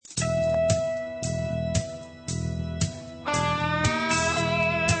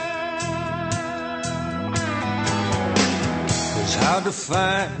hard to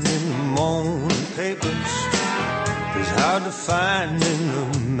find in the morning papers. It's hard to find in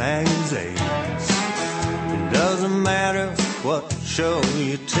the magazines. It doesn't matter what show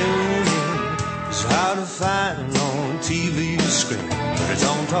you tune in. It's hard to find on TV screen, but it's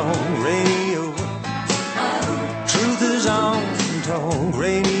on talk radio. Truth is on talk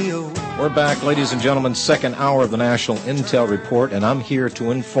radio. We're back, ladies and gentlemen, second hour of the National Intel Report, and I'm here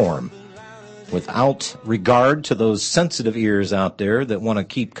to inform, without regard to those sensitive ears out there that want to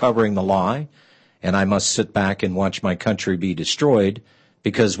keep covering the lie, and I must sit back and watch my country be destroyed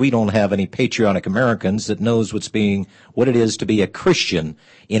because we don't have any patriotic Americans that knows what it is to be a Christian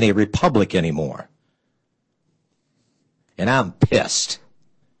in a republic anymore. And I'm pissed.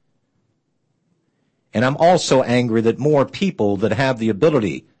 And I'm also angry that more people that have the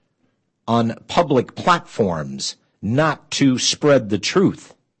ability on public platforms not to spread the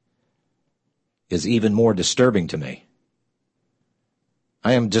truth is even more disturbing to me.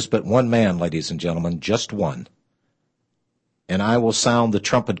 I am just but one man, ladies and gentlemen, just one. And I will sound the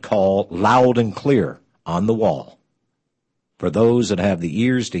trumpet call loud and clear on the wall for those that have the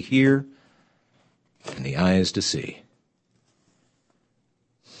ears to hear and the eyes to see.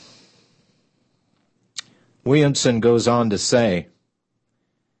 Williamson goes on to say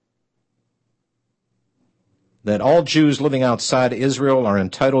that all Jews living outside Israel are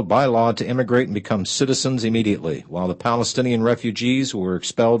entitled by law to immigrate and become citizens immediately, while the Palestinian refugees who were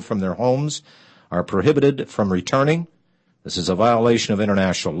expelled from their homes are prohibited from returning. This is a violation of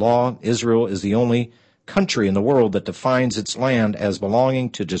international law. Israel is the only country in the world that defines its land as belonging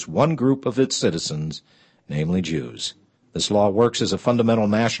to just one group of its citizens, namely Jews. This law works as a fundamental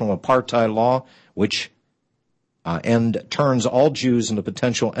national apartheid law, which and turns all Jews into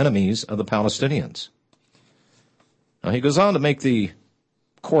potential enemies of the Palestinians. Now, he goes on to make the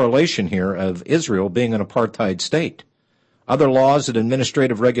correlation here of Israel being an apartheid state. Other laws and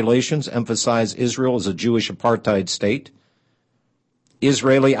administrative regulations emphasize Israel as a Jewish apartheid state.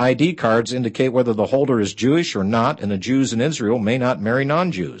 Israeli ID cards indicate whether the holder is Jewish or not, and the Jews in Israel may not marry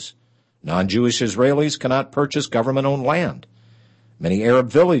non-Jews. Non-Jewish Israelis cannot purchase government-owned land. Many Arab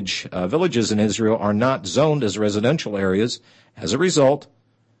villages in Israel are not zoned as residential areas as a result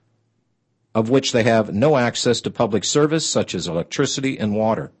of which they have no access to public service such as electricity and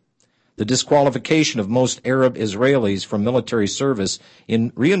water. The disqualification of most Arab Israelis from military service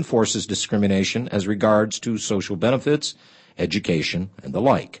reinforces discrimination as regards to social benefits, education, and the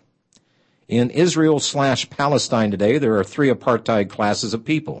like. In Israel/Palestine today, there are three apartheid classes of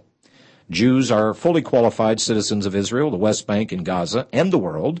people. Jews are fully qualified citizens of Israel, the West Bank, and Gaza, and the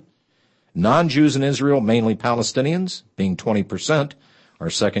world. Non-Jews in Israel, mainly Palestinians, being 20%, are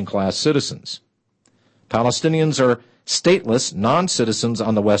second-class citizens. Palestinians are stateless non-citizens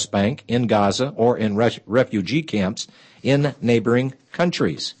on the West Bank, in Gaza, or in refugee camps in neighboring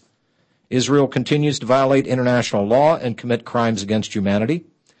countries. Israel continues to violate international law and commit crimes against humanity.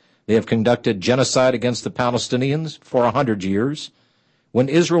 They have conducted genocide against the Palestinians for 100 years. When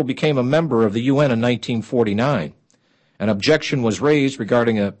Israel became a member of the UN in 1949, an objection was raised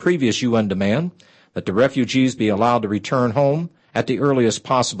regarding a previous UN demand that the refugees be allowed to return home at the earliest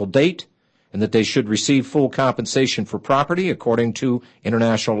possible date and that they should receive full compensation for property according to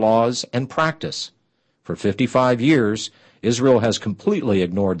international laws and practice. For 55 years, Israel has completely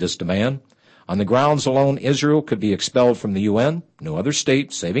ignored this demand. On the grounds alone, Israel could be expelled from the UN. No other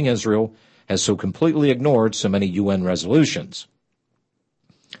state, saving Israel, has so completely ignored so many UN resolutions.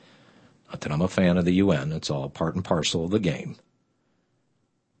 Not that I'm a fan of the UN. It's all part and parcel of the game.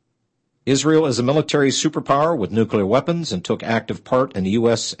 Israel is a military superpower with nuclear weapons and took active part in the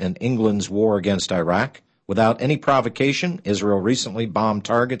U.S. and England's war against Iraq. Without any provocation, Israel recently bombed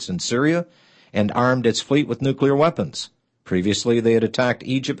targets in Syria and armed its fleet with nuclear weapons. Previously, they had attacked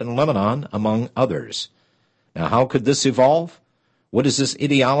Egypt and Lebanon, among others. Now, how could this evolve? What is this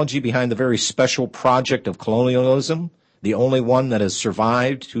ideology behind the very special project of colonialism, the only one that has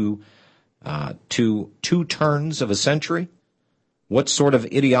survived to 2 turns of a century? What sort of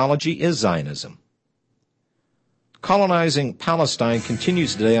ideology is Zionism? Colonizing Palestine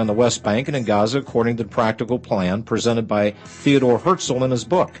continues today on the West Bank and in Gaza according to the practical plan presented by Theodor Herzl in his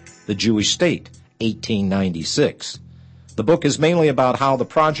book, The Jewish State, 1896. The book is mainly about how the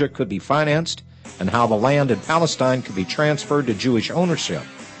project could be financed and how the land in Palestine could be transferred to Jewish ownership.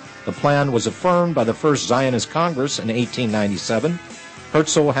 The plan was affirmed by the First Zionist Congress in 1897.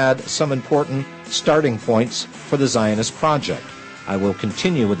 Herzl had some important starting points for the Zionist project. I will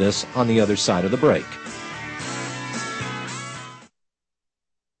continue with this on the other side of the break.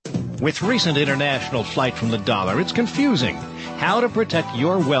 With recent international flight from the dollar, it's confusing. How to protect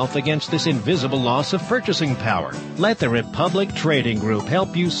your wealth against this invisible loss of purchasing power. Let the Republic Trading Group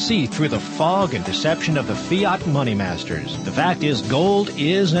help you see through the fog and deception of the fiat money masters. The fact is, gold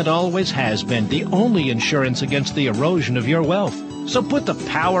is and always has been the only insurance against the erosion of your wealth. So put the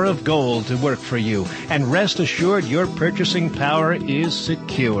power of gold to work for you, and rest assured your purchasing power is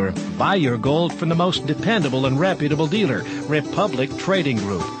secure. Buy your gold from the most dependable and reputable dealer, Republic Trading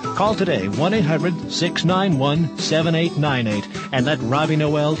Group. Call today, 1-800-691-7898, and let Robbie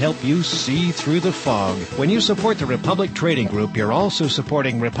Noel help you see through the fog. When you support the Republic Trading Group, you're also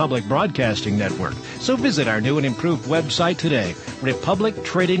supporting Republic Broadcasting Network. So visit our new and improved website today,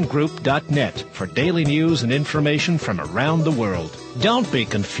 republictradinggroup.net, for daily news and information from around the world. Don't be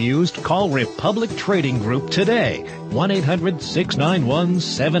confused. Call Republic Trading Group today,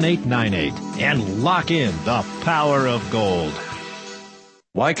 1-800-691-7898, and lock in the power of gold.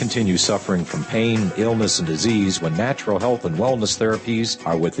 Why continue suffering from pain, illness, and disease when natural health and wellness therapies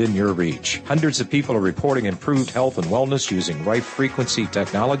are within your reach? Hundreds of people are reporting improved health and wellness using Rife frequency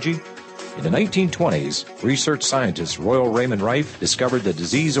technology. In the 1920s, research scientist Royal Raymond Rife discovered that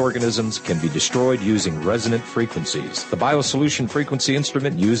disease organisms can be destroyed using resonant frequencies. The BioSolution frequency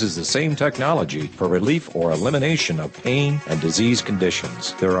instrument uses the same technology for relief or elimination of pain and disease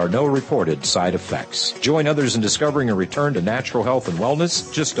conditions. There are no reported side effects. Join others in discovering a return to natural health and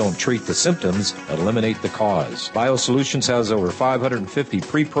wellness. Just don't treat the symptoms, eliminate the cause. BioSolutions has over 550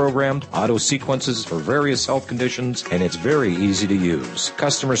 pre-programmed auto sequences for various health conditions, and it's very easy to use.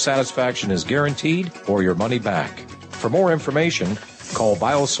 Customer satisfaction is guaranteed or your money back. For more information, call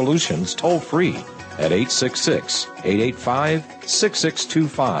BioSolutions toll-free at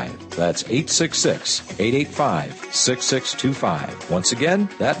 866-885-6625. That's 866-885-6625. Once again,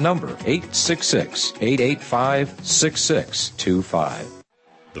 that number, 866-885-6625.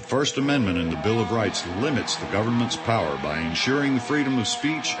 The First Amendment in the Bill of Rights limits the government's power by ensuring the freedom of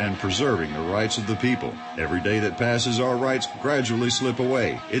speech and preserving the rights of the people. Every day that passes, our rights gradually slip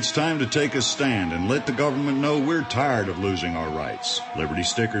away. It's time to take a stand and let the government know we're tired of losing our rights.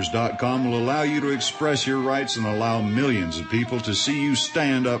 LibertyStickers.com will allow you to express your rights and allow millions of people to see you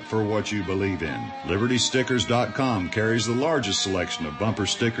stand up for what you believe in. LibertyStickers.com carries the largest selection of bumper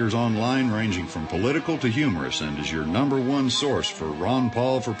stickers online, ranging from political to humorous, and is your #1 source for Ron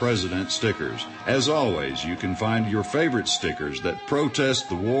Paul for President stickers. As always, you can find your favorite stickers that protest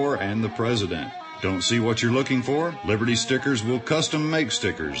the war and the president. Don't see what you're looking for? Liberty Stickers will custom make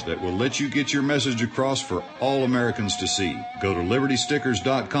stickers that will let you get your message across for all Americans to see. Go to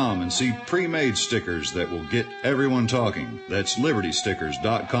LibertyStickers.com and see pre-made stickers that will get everyone talking. That's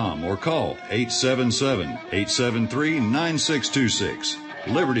LibertyStickers.com, or call 877-873-9626.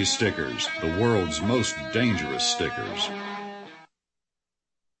 Liberty Stickers, the world's most dangerous stickers.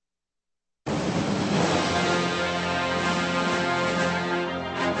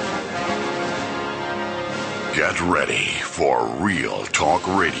 Get ready for Real Talk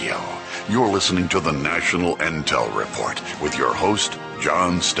Radio. You're listening to the National Intel Report with your host,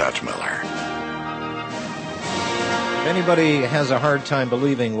 John Stadtmiller. If anybody has a hard time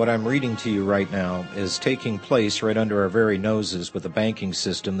believing what I'm reading to you right now is taking place right under our very noses with a banking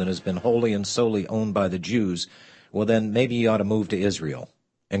system that has been wholly and solely owned by the Jews, well, then maybe you ought to move to Israel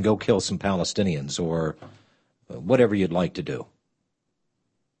and go kill some Palestinians or whatever you'd like to do.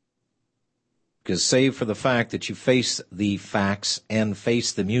 Because save for the fact that you face the facts and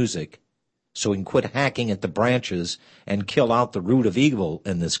face the music, so we can quit hacking at the branches and kill out the root of evil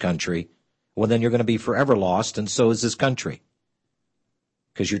in this country, well, then you're going to be forever lost, and so is this country.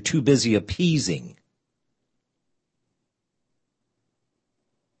 Because you're too busy appeasing.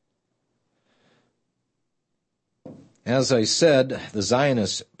 As I said, the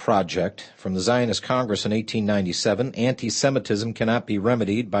Zionist project from the Zionist Congress in 1897, anti-Semitism cannot be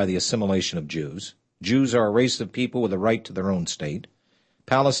remedied by the assimilation of Jews. Jews are a race of people with a right to their own state.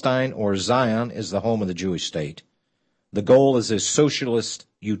 Palestine, or Zion, is the home of the Jewish state. The goal is a socialist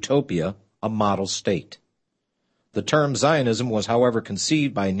utopia, a model state. The term Zionism was, however,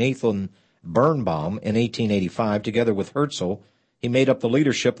 conceived by Nathan Birnbaum in 1885. Together with Herzl, he made up the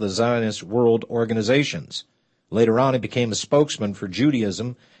leadership of the Zionist world organizations. Later on, he became a spokesman for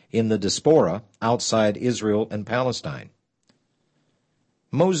Judaism in the diaspora outside Israel and Palestine.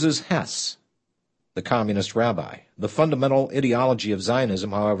 Moses Hess, the communist rabbi. The fundamental ideology of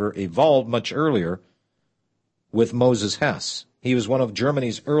Zionism, however, evolved much earlier with Moses Hess. He was one of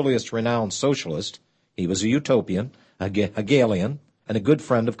Germany's earliest renowned socialists. He was a utopian, a Hegelian, and a good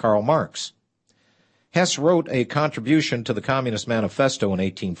friend of Karl Marx. Hess wrote a contribution to the Communist Manifesto in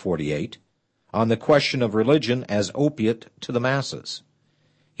 1848. On the question of religion as opiate to the masses.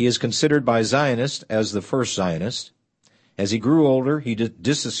 He is considered by Zionists as the first Zionist. As he grew older, he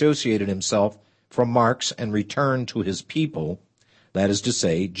disassociated himself from Marx and returned to his people, that is to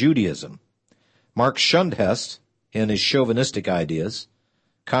say, Judaism. Marx shunned Hess in his chauvinistic ideas.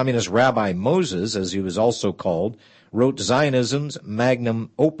 Communist Rabbi Moses, as he was also called, wrote Zionism's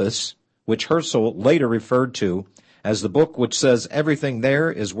magnum opus, which Herzl later referred to as the book which says everything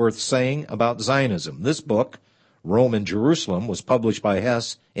there is worth saying about Zionism. This book, Rome and Jerusalem, was published by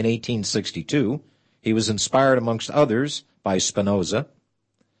Hess in 1862. He was inspired, amongst others, by Spinoza.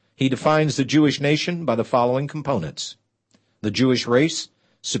 He defines the Jewish nation by the following components: the Jewish race,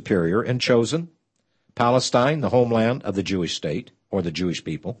 superior and chosen; Palestine, the homeland of the Jewish state, or the Jewish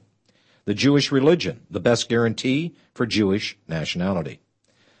people; the Jewish religion, the best guarantee for Jewish nationality.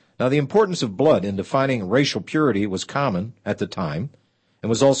 Now, the importance of blood in defining racial purity was common at the time and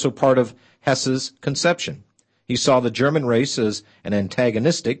was also part of Hess's conception. He saw the German race as an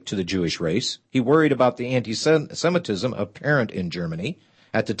antagonistic to the Jewish race. He worried about the anti-Semitism apparent in Germany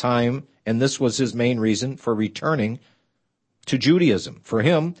at the time, and this was his main reason for returning to Judaism. For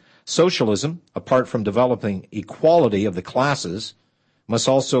him, socialism, apart from developing equality of the classes, must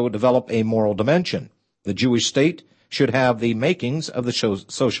also develop a moral dimension. The Jewish state should have the makings of the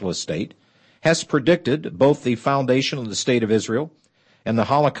socialist state. Hess predicted both the foundation of the State of Israel and the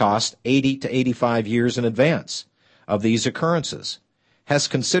Holocaust 80 to 85 years in advance of these occurrences. Hess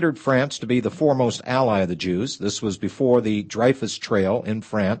considered France to be the foremost ally of the Jews. This was before the Dreyfus Trail in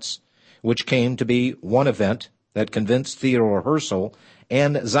France, which came to be one event that convinced Theodor Herzl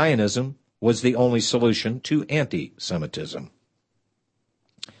and Zionism was the only solution to anti-Semitism.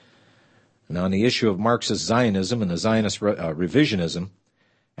 Now, on the issue of Marxist Zionism and the Zionist revisionism,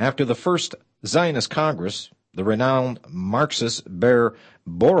 after the first Zionist Congress, the renowned Marxist Ber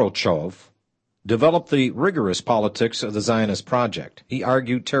Borochov developed the rigorous politics of the Zionist project. He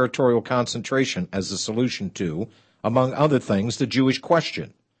argued territorial concentration as the solution to, among other things, the Jewish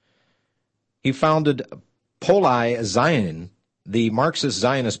question. He founded Polai Zion, the Marxist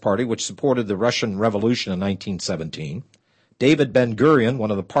Zionist party, which supported the Russian Revolution in 1917. David Ben-Gurion,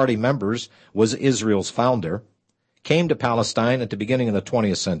 one of the party members, was Israel's founder, came to Palestine at the beginning of the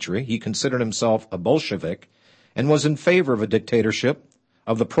 20th century. He considered himself a Bolshevik and was in favor of a dictatorship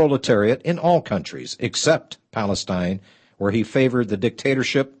of the proletariat in all countries, except Palestine, where he favored the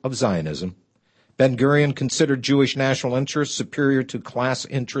dictatorship of Zionism. Ben-Gurion considered Jewish national interests superior to class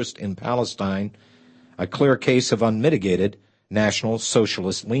interest in Palestine, a clear case of unmitigated National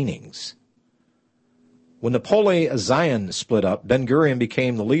Socialist leanings. When the Polei Zion split up, Ben-Gurion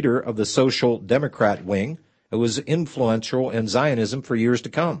became the leader of the Social Democrat wing, who was influential in Zionism for years to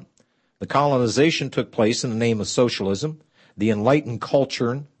come. The colonization took place in the name of socialism, the enlightened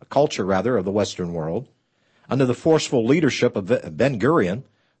culture of the Western world. Under the forceful leadership of Ben-Gurion,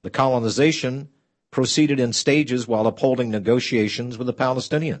 the colonization proceeded in stages while upholding negotiations with the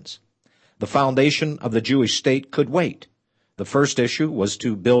Palestinians. The foundation of the Jewish state could wait. The first issue was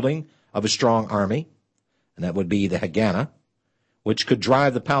to building of a strong army, and that would be the Haganah, which could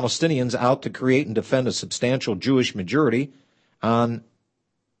drive the Palestinians out to create and defend a substantial Jewish majority on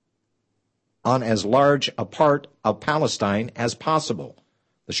as large a part of Palestine as possible.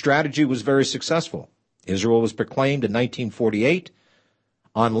 The strategy was very successful. Israel was proclaimed in 1948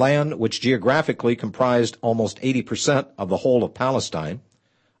 on land which geographically comprised almost 80% of the whole of Palestine,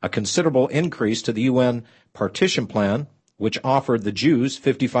 a considerable increase to the UN partition plan, which offered the Jews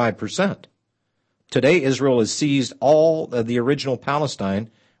 55%. Today, Israel has seized all of the original Palestine,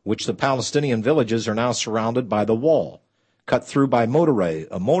 which the Palestinian villages are now surrounded by the wall, cut through by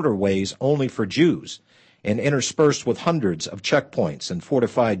motorways only for Jews, and interspersed with hundreds of checkpoints and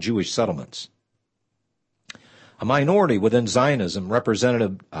fortified Jewish settlements. A minority within Zionism,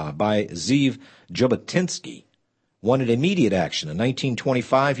 represented by Zeev Jabotinsky, wanted immediate action. In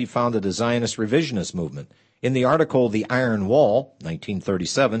 1925, he founded the Zionist revisionist movement. In the article The Iron Wall,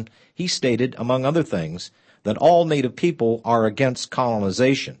 1937, he stated, among other things, that all native people are against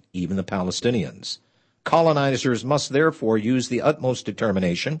colonization, even the Palestinians. Colonizers must therefore use the utmost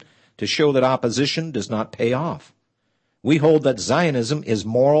determination to show that opposition does not pay off. We hold that Zionism is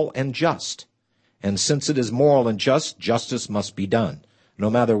moral and just, and since it is moral and just, justice must be done, no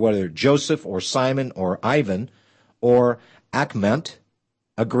matter whether Joseph or Simon or Ivan or Achmet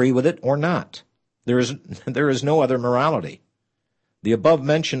agree with it or not. There is no other morality. The above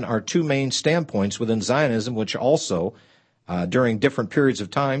mentioned are two main standpoints within Zionism, which also, during different periods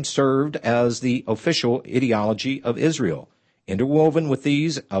of time, served as the official ideology of Israel. Interwoven with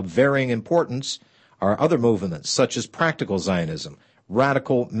these, of varying importance, are other movements such as practical Zionism,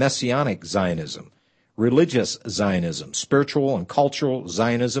 radical Messianic Zionism, religious Zionism, spiritual and cultural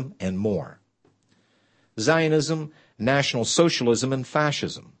Zionism, and more. Zionism, National Socialism, and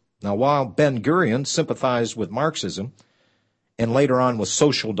Fascism. Now, while Ben-Gurion sympathized with Marxism and later on with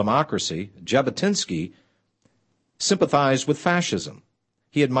social democracy, Jabotinsky sympathized with fascism.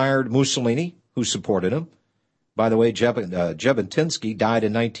 He admired Mussolini, who supported him. By the way, Jabotinsky died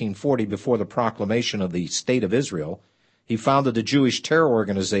in 1940 before the proclamation of the State of Israel. He founded the Jewish terror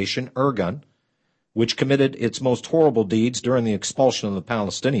organization, Irgun, which committed its most horrible deeds during the expulsion of the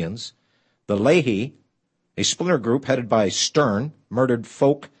Palestinians. The Lehi, a splinter group headed by Stern, murdered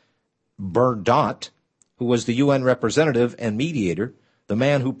Folk Berdot, who was the UN representative and mediator. The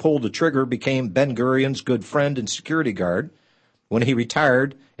man who pulled the trigger became Ben-Gurion's good friend and security guard. When he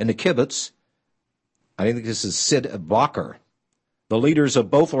retired in the kibbutz, I think this is Sid Blocker. The leaders of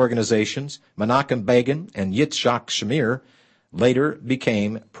both organizations, Menachem Begin and Yitzhak Shamir, later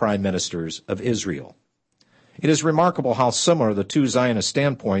became prime ministers of Israel. It is remarkable how similar the two Zionist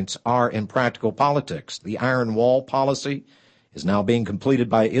standpoints are in practical politics. The Iron Wall policy is now being completed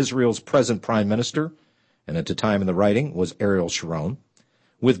by Israel's present prime minister, and at the time of the writing was Ariel Sharon,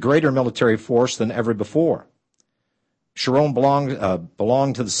 with greater military force than ever before. Sharon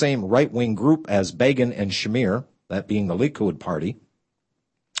belonged to the same right-wing group as Begin and Shamir, that being the Likud party.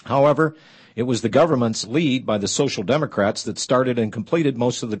 However, it was the government's lead by the Social Democrats that started and completed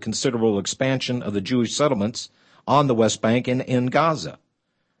most of the considerable expansion of the Jewish settlements on the West Bank and in Gaza.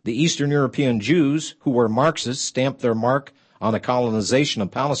 The Eastern European Jews, who were Marxists, stamped their mark on the colonization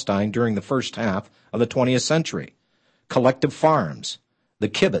of Palestine during the first half of the 20th century. Collective farms, the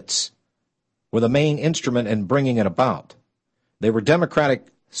kibbutz, were the main instrument in bringing it about. They were democratic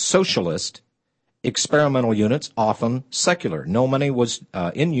socialist experimental units, often secular. No money was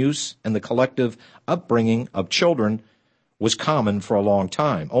in use, and the collective upbringing of children was common for a long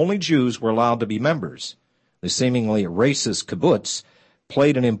time. Only Jews were allowed to be members. The seemingly racist kibbutz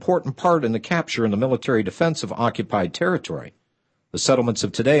played an important part in the capture and the military defense of occupied territory. The settlements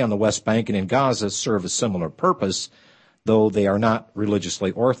of today on the West Bank and in Gaza serve a similar purpose, though they are not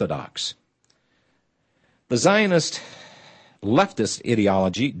religiously orthodox. The Zionist leftist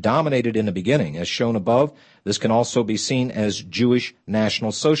ideology dominated in the beginning. As shown above, this can also be seen as Jewish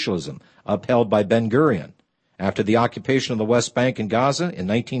National Socialism, upheld by Ben-Gurion. After the occupation of the West Bank and Gaza in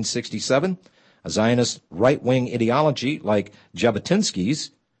 1967, a Zionist right-wing ideology like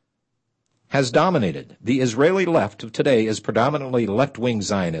Jabotinsky's has dominated. The Israeli left of today is predominantly left-wing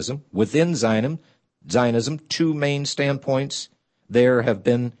Zionism. Within Zionism, two main standpoints there have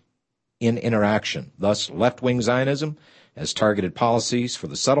been in interaction. Thus, left-wing Zionism has targeted policies for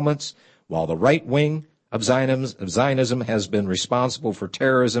the settlements, while the right wing of Zionism has been responsible for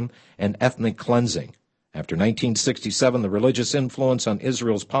terrorism and ethnic cleansing. After 1967, the religious influence on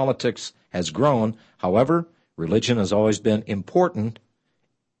Israel's politics has grown. However, religion has always been important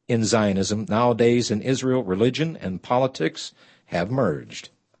in Zionism. Nowadays in Israel, religion and politics have merged.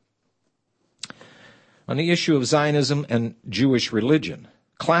 On the issue of Zionism and Jewish religion,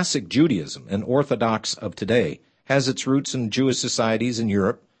 classic Judaism and Orthodox of today has its roots in Jewish societies in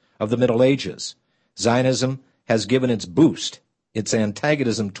Europe of the Middle Ages. Zionism has given its boost, its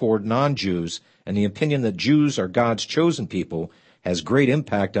antagonism toward non-Jews, and the opinion that Jews are God's chosen people has great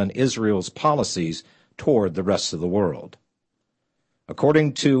impact on Israel's policies toward the rest of the world.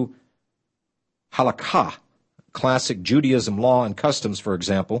 According to Halakha, classic Judaism law and customs, for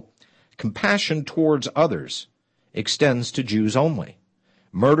example, compassion towards others extends to Jews only.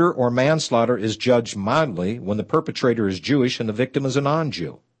 Murder or manslaughter is judged mildly when the perpetrator is Jewish and the victim is a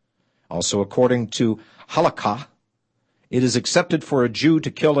non-Jew. Also, according to Halakha, it is accepted for a Jew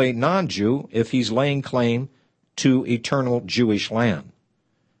to kill a non-Jew if he's laying claim to eternal Jewish land.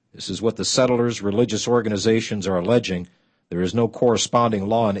 This is what the settlers' religious organizations are alleging. There is no corresponding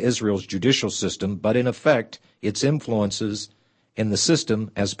law in Israel's judicial system, but in effect, its influences in the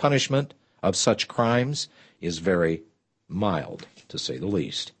system as punishment of such crimes is very mild, to say the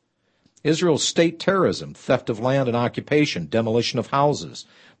least. Israel's state terrorism, theft of land and occupation, demolition of houses,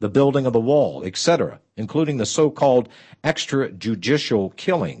 the building of the wall, etc., including the so-called extrajudicial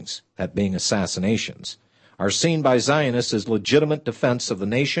killings, that being assassinations, are seen by Zionists as legitimate defense of the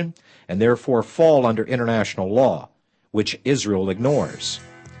nation and therefore fall under international law, which Israel ignores.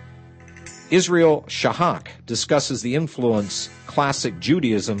 Israel Shahak discusses the influence classic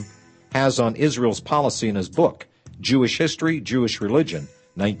Judaism has on Israel's policy in his book, Jewish History, Jewish Religion,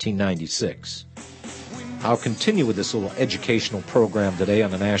 1996. I'll continue with this little educational program today on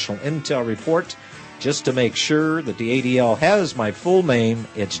the National Intel Report. Just to make sure that the ADL has my full name,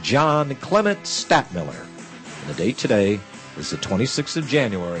 it's John Clement Stadtmiller. And the date today is the 26th of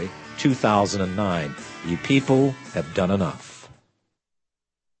January, 2009. Ye people have done enough.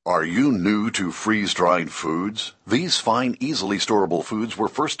 Are you new to freeze-dried foods? These fine, easily storable foods were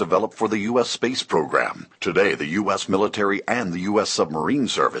first developed for the U.S. space program. Today, the U.S. military and the U.S. submarine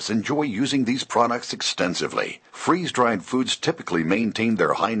service enjoy using these products extensively. Freeze-dried foods typically maintain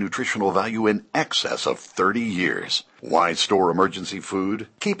their high nutritional value in excess of 30 years. Why store emergency food?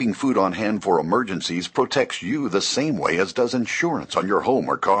 Keeping food on hand for emergencies protects you the same way as does insurance on your home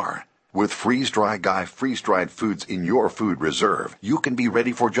or car. With Freeze-Dry Guy freeze-dried foods in your food reserve, you can be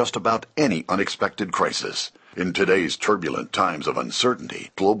ready for just about any unexpected crisis. In today's turbulent times of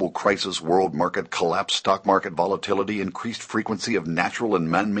uncertainty, global crisis, world market collapse, stock market volatility, increased frequency of natural and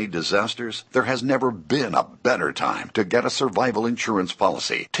man-made disasters, there has never been a better time to get a survival insurance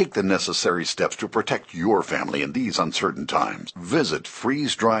policy. Take the necessary steps to protect your family in these uncertain times. Visit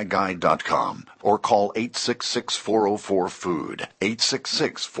freezedryguy.com or call 866-404-FOOD,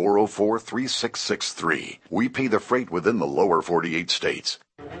 866-404-3663. We pay the freight within the lower 48 states.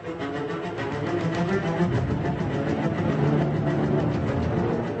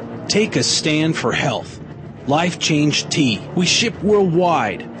 Take a stand for health. Life Change Tea. We ship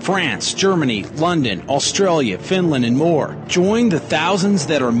worldwide. France, Germany, London, Australia, Finland, and more. Join the thousands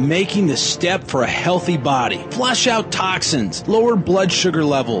that are making the step for a healthy body. Flush out toxins, lower blood sugar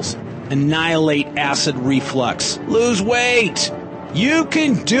levels, annihilate acid reflux, lose weight. You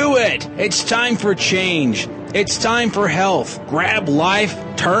can do it. It's time for change. It's time for health. Grab life,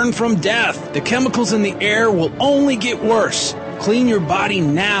 turn from death. The chemicals in the air will only get worse. Clean your body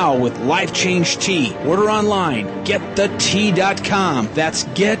now with Life Change Tea. Order online, getthetea.com. That's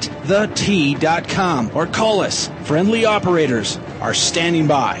getthetea.com. Or call us. Friendly operators are standing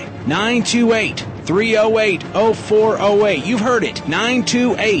by. 928-308-0408. You've heard it.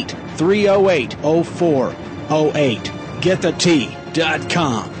 928-308-0408.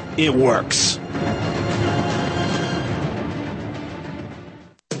 Getthetea.com. It works.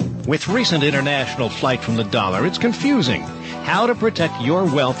 With recent international flight from the dollar, it's confusing. How to protect your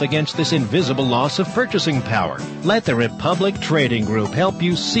wealth against this invisible loss of purchasing power. Let the Republic Trading Group help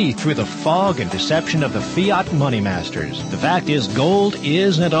you see through the fog and deception of the fiat money masters. The fact is, gold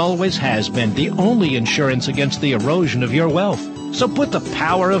is and always has been the only insurance against the erosion of your wealth. So put the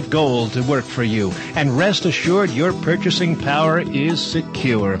power of gold to work for you, and rest assured your purchasing power is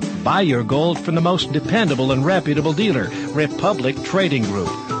secure. Buy your gold from the most dependable and reputable dealer, Republic Trading Group.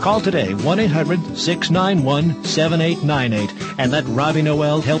 Call today, 1-800-691-7898, and let Robbie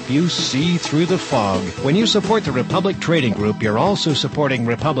Noel help you see through the fog. When you support the Republic Trading Group, you're also supporting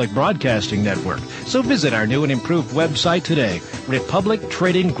Republic Broadcasting Network. So visit our new and improved website today,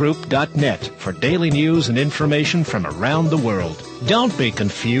 republictradinggroup.net, for daily news and information from around the world. Don't be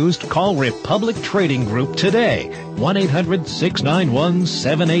confused. Call Republic Trading Group today,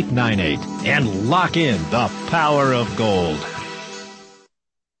 1-800-691-7898, and lock in the power of gold.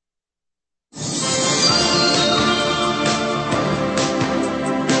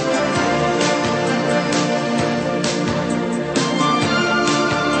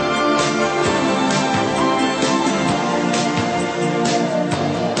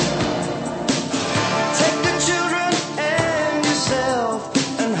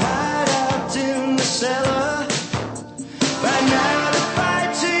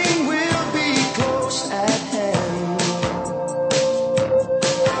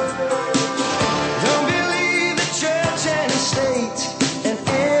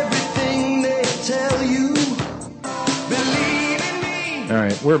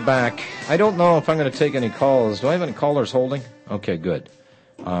 We're back. I don't know if I'm going to take any calls. Do I have any callers holding? Okay, good.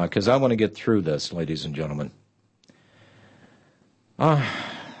 Because I want to get through this, ladies and gentlemen.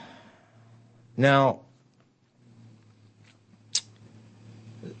 Now,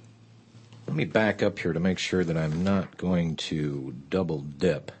 let me back up here to make sure that I'm not going to double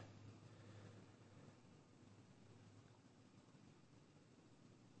dip.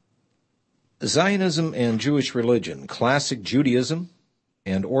 Zionism and Jewish religion, classic Judaism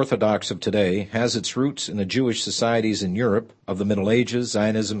and Orthodox of today, has its roots in the Jewish societies in Europe of the Middle Ages.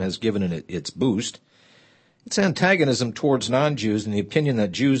 Zionism has given it its boost. Its antagonism towards non-Jews and the opinion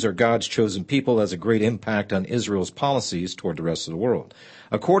that Jews are God's chosen people has a great impact on Israel's policies toward the rest of the world.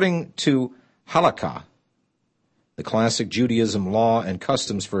 According to Halakha, the classic Judaism law and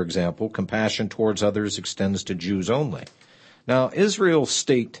customs, for example, compassion towards others extends to Jews only. Now, Israel's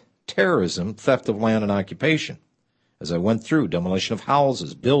state terrorism, theft of land and occupation, as I went through, demolition of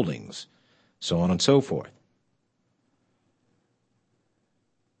houses, buildings, so on and so forth.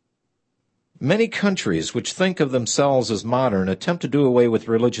 Many countries which think of themselves as modern attempt to do away with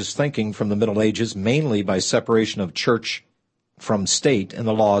religious thinking from the Middle Ages, mainly by separation of church from state and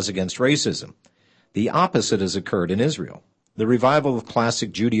the laws against racism. The opposite has occurred in Israel. The revival of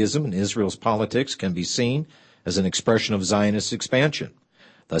classic Judaism in Israel's politics can be seen as an expression of Zionist expansion,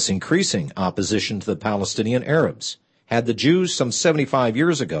 thus increasing opposition to the Palestinian Arabs. Had the Jews some 75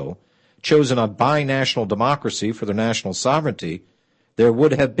 years ago chosen a binational democracy for their national sovereignty, there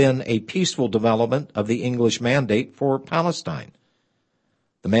would have been a peaceful development of the English mandate for Palestine.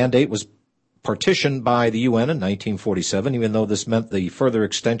 The mandate was partitioned by the UN in 1947, even though this meant the further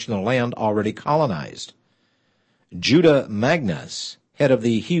extension of land already colonized. Judah Magnes, head of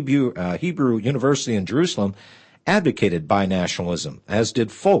the Hebrew University in Jerusalem, advocated binationalism, as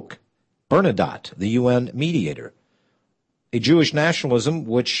did Folk Bernadotte, the UN mediator. A Jewish nationalism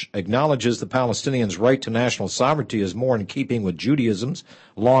which acknowledges the Palestinians' right to national sovereignty is more in keeping with Judaism's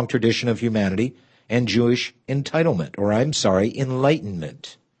long tradition of humanity and Jewish enlightenment.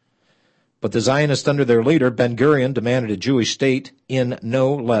 But the Zionists under their leader, Ben-Gurion, demanded a Jewish state in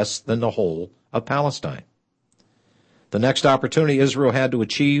no less than the whole of Palestine. The next opportunity Israel had to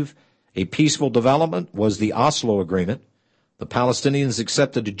achieve a peaceful development was the Oslo Agreement. The Palestinians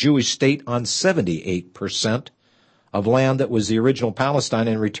accepted a Jewish state on 78% of land that was the original Palestine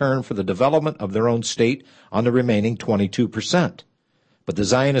in return for the development of their own state on the remaining 22%. But the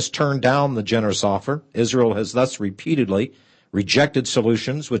Zionists turned down the generous offer. Israel has thus repeatedly rejected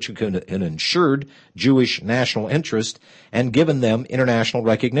solutions which had ensured Jewish national interest and given them international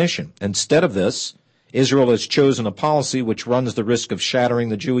recognition. Instead of this, Israel has chosen a policy which runs the risk of shattering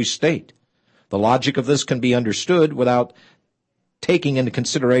the Jewish state. The logic of this can be understood without taking into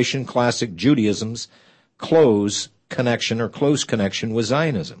consideration classic Judaism's close connection with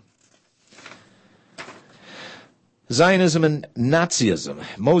Zionism. Zionism and Nazism.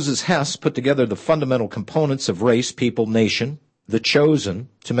 Moses Hess put together the fundamental components of race, people, nation, the chosen,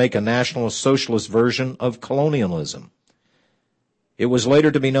 to make a nationalist socialist version of colonialism. It was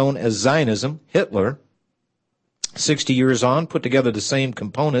later to be known as Zionism. Hitler, 60 years on, put together the same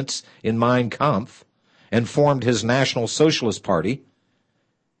components in Mein Kampf and formed his National Socialist Party.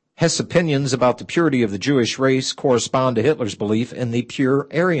 Hess' opinions about the purity of the Jewish race correspond to Hitler's belief in the pure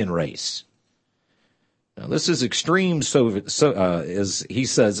Aryan race. Now, this is extreme, as he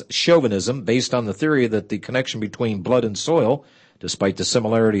says, chauvinism, based on the theory that the connection between blood and soil, despite the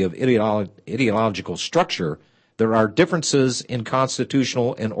similarity of ideological structure, there are differences in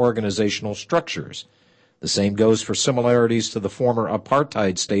constitutional and organizational structures. The same goes for similarities to the former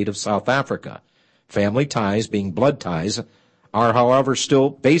apartheid state of South Africa. Family ties, being blood ties, are, however, still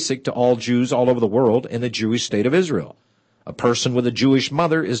basic to all Jews all over the world in the Jewish state of Israel. A person with a Jewish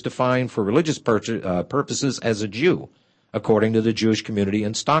mother is defined for religious purposes as a Jew, according to the Jewish community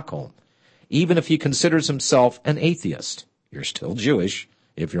in Stockholm. Even if he considers himself an atheist, you're still Jewish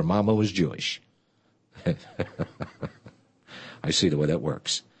if your mama was Jewish. I see the way that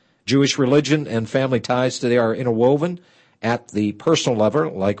works. Jewish religion and family ties today are interwoven at the personal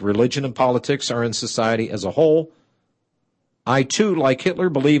level, like religion and politics are in society as a whole. I, too, like Hitler,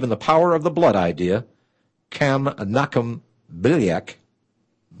 believe in the power of the blood idea. Kam Nachum Bialik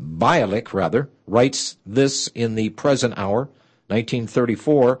writes this in the Present Hour,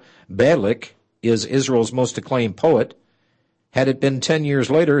 1934. Bialik is Israel's most acclaimed poet. Had it been 10 years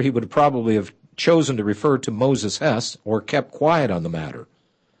later, he would probably have chosen to refer to Moses Hess or kept quiet on the matter.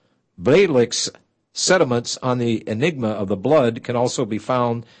 Bialik's sentiments on the enigma of the blood can also be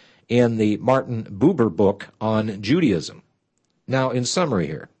found in the Martin Buber book on Judaism. Now, in summary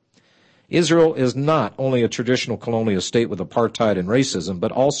here, Israel is not only a traditional colonial state with apartheid and racism,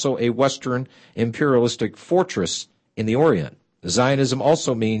 but also a Western imperialistic fortress in the Orient. Zionism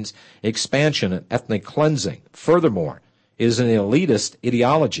also means expansion and ethnic cleansing. Furthermore, it is an elitist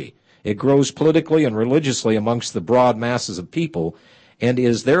ideology. It grows politically and religiously amongst the broad masses of people and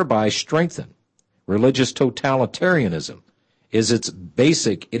is thereby strengthened. Religious totalitarianism is its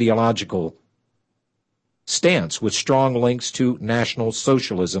basic ideological stance, with strong links to National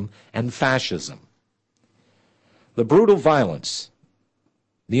Socialism and fascism. The brutal violence,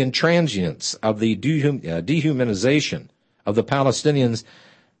 the intransigence of the dehumanization of the Palestinians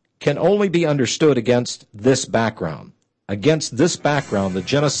can only be understood against this background. Against this background, the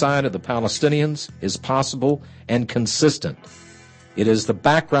genocide of the Palestinians is possible and consistent. It is the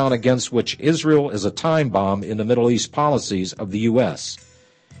background against which Israel is a time bomb in the Middle East policies of the U.S.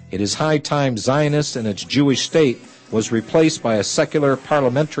 It is high time Zionist and its Jewish state was replaced by a secular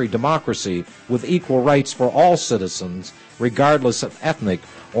parliamentary democracy with equal rights for all citizens, regardless of ethnic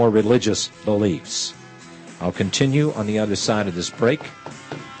or religious beliefs. I'll continue on the other side of this break.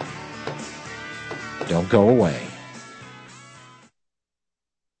 Don't go away.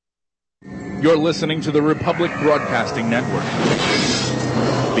 You're listening to the Republic Broadcasting Network.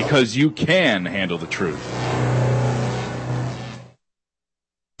 Because you can handle the truth.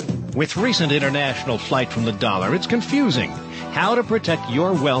 With recent international flight from the dollar, it's confusing. How to protect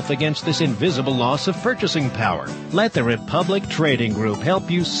your wealth against this invisible loss of purchasing power. Let the Republic Trading Group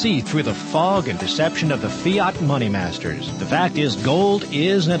help you see through the fog and deception of the fiat money masters. The fact is, gold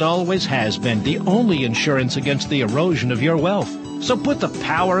is and always has been the only insurance against the erosion of your wealth. So put the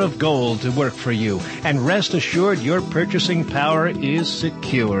power of gold to work for you, and rest assured your purchasing power is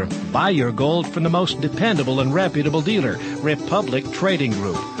secure. Buy your gold from the most dependable and reputable dealer, Republic Trading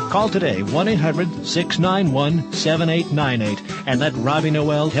Group. Call today, 1-800-691-7898, and let Robbie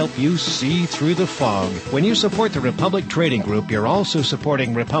Noel help you see through the fog. When you support the Republic Trading Group, you're also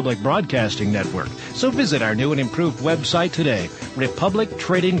supporting Republic Broadcasting Network. So visit our new and improved website today,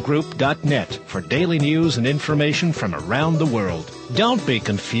 republictradinggroup.net, for daily news and information from around the world. Don't be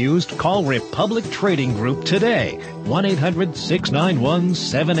confused. Call Republic Trading Group today,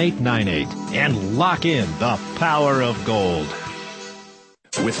 1-800-691-7898, and lock in the power of gold.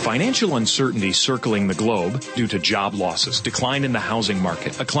 With financial uncertainty circling the globe due to job losses, decline in the housing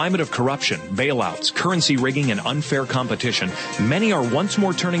market, a climate of corruption, bailouts, currency rigging, and unfair competition, many are once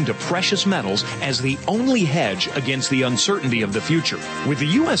more turning to precious metals as the only hedge against the uncertainty of the future. With the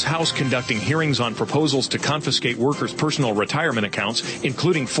U.S. House conducting hearings on proposals to confiscate workers' personal retirement accounts,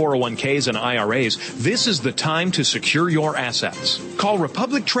 including 401ks and IRAs, this is the time to secure your assets. Call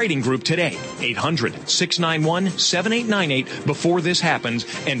Republic Trading Group today, 800-691-7898, before this happens,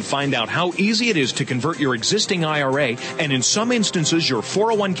 and find out how easy it is to convert your existing IRA and, in some instances, your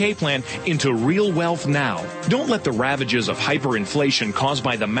 401k plan into real wealth now. Don't let the ravages of hyperinflation caused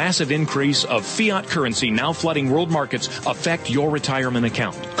by the massive increase of fiat currency now flooding world markets affect your retirement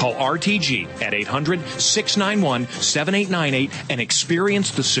account. Call RTG at 800-691-7898 and experience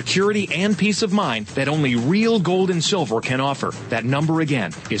the security and peace of mind that only real gold and silver can offer. That number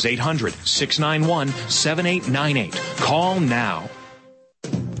again is 800-691-7898. Call now.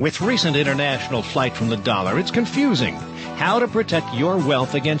 With recent international flight from the dollar, it's confusing. How to protect your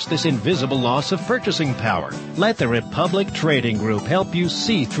wealth against this invisible loss of purchasing power. Let the Republic Trading Group help you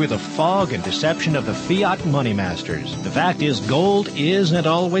see through the fog and deception of the fiat money masters. The fact is, gold is and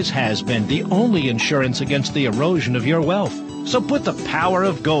always has been the only insurance against the erosion of your wealth. So put the power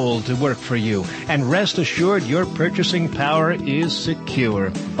of gold to work for you, and rest assured your purchasing power is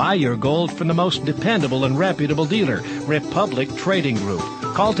secure. Buy your gold from the most dependable and reputable dealer, Republic Trading Group.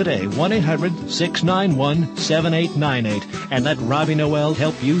 Call today, 1-800-691-7898, and let Robbie Noel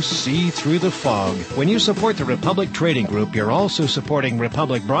help you see through the fog. When you support the Republic Trading Group, you're also supporting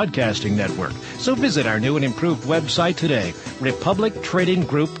Republic Broadcasting Network. So visit our new and improved website today,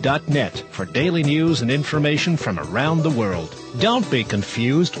 republictradinggroup.net, for daily news and information from around the world. Don't be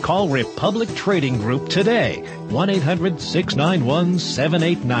confused. Call Republic Trading Group today,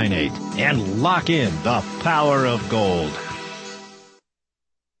 1-800-691-7898, and lock in the power of gold.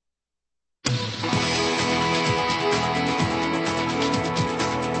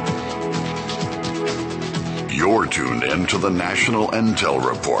 You're tuned in to the National Intel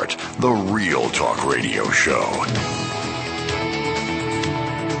Report, the Real Talk Radio Show.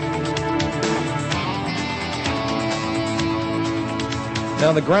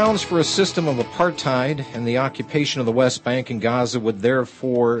 Now, the grounds for a system of apartheid and the occupation of the West Bank and Gaza would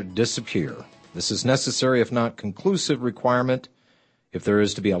therefore disappear. This is necessary, if not conclusive, requirement if there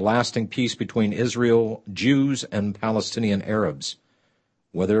is to be a lasting peace between Israel, Jews, and Palestinian Arabs.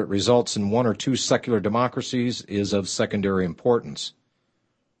 Whether it results in one or two secular democracies is of secondary importance.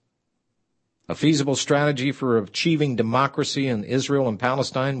 A feasible strategy for achieving democracy in Israel and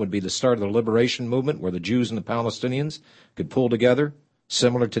Palestine would be the start of the liberation movement, where the Jews and the Palestinians could pull together,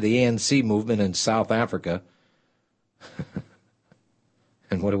 similar to the ANC movement in South Africa.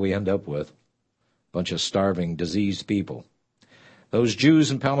 And what do we end up with? A bunch of starving, diseased people. Those Jews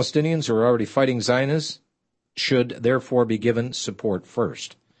and Palestinians who are already fighting Zionists should therefore be given support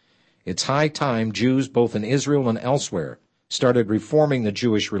first. It's high time Jews, both in Israel and elsewhere, started reforming the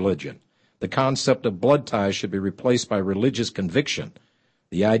Jewish religion. The concept of blood ties should be replaced by religious conviction.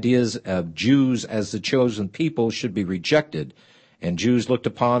 The ideas of Jews as the chosen people should be rejected, and Jews looked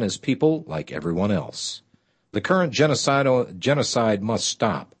upon as people like everyone else. The current genocide must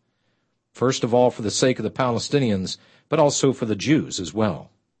stop, first of all for the sake of the Palestinians, but also for the Jews as well.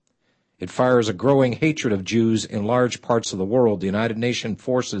 It fires a growing hatred of Jews in large parts of the world. The United Nations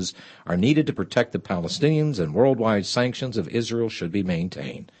forces are needed to protect the Palestinians, and worldwide sanctions of Israel should be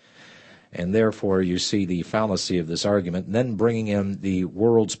maintained. And therefore, you see the fallacy of this argument. And then bringing in the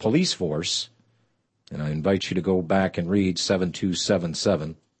world's police force, and I invite you to go back and read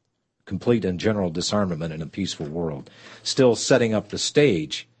 7277, complete and general disarmament in a peaceful world. Still setting up the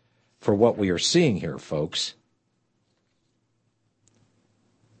stage for what we are seeing here, folks.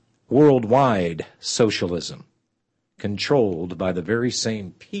 Worldwide socialism, controlled by the very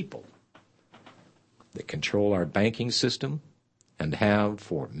same people that control our banking system and have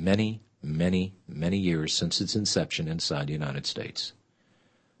for many, many, many years since its inception inside the United States.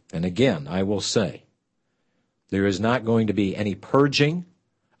 And again, I will say, there is not going to be any purging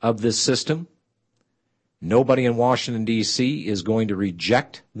of this system. Nobody in Washington, D.C. is going to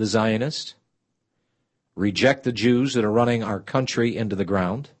reject the Zionists, reject the Jews that are running our country into the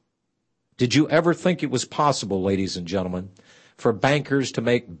ground. Did you ever think it was possible, ladies and gentlemen, for bankers to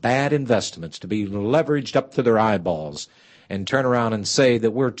make bad investments, to be leveraged up to their eyeballs, and turn around and say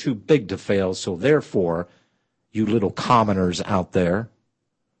that we're too big to fail, so therefore, you little commoners out there,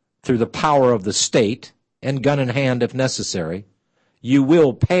 through the power of the state, and gun in hand if necessary, you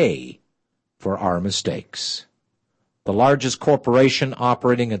will pay for our mistakes. The largest corporation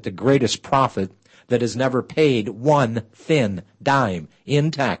operating at the greatest profit that has never paid one thin dime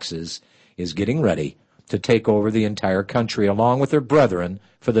in taxes is getting ready to take over the entire country along with their brethren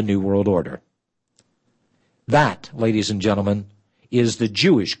for the New World Order. That, ladies and gentlemen, is the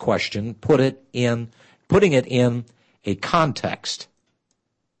Jewish question, putting it in a context,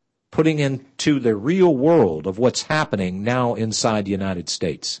 putting into the real world of what's happening now inside the United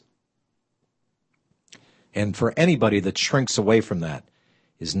States. And for anybody that shrinks away from that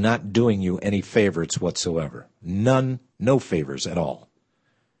is not doing you any favors whatsoever. None, no favors at all.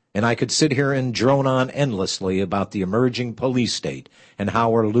 And I could sit here and drone on endlessly about the emerging police state and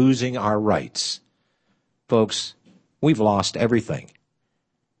how we're losing our rights. Folks, we've lost everything.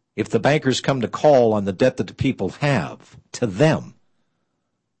 If the bankers come to call on the debt that the people have to them,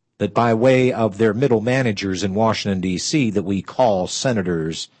 that by way of their middle managers in Washington, D.C., that we call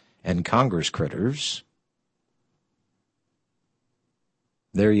senators and Congress critters,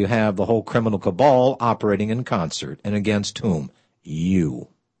 there you have the whole criminal cabal operating in concert. And against whom? You,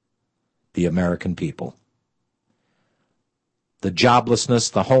 the American people. The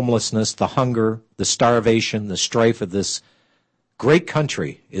joblessness, the homelessness, the hunger, the starvation, the strife of this great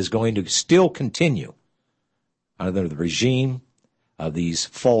country is going to still continue under the regime of these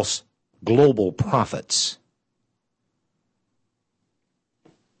false global prophets.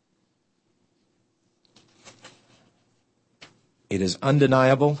 It is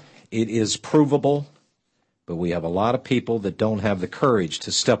undeniable, it is provable, but we have a lot of people that don't have the courage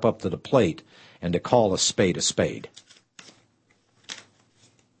to step up to the plate and to call a spade a spade.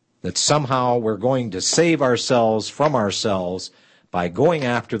 That somehow we're going to save ourselves from ourselves by going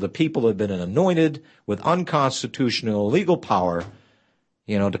after the people that have been anointed with unconstitutional illegal power,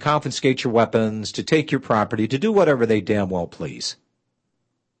 to confiscate your weapons, to take your property, to do whatever they damn well please.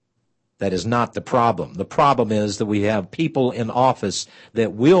 That is not the problem. The problem is that we have people in office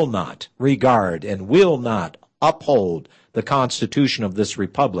that will not regard and will not uphold the Constitution of this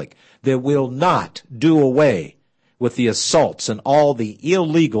republic, that will not do away with the assaults and all the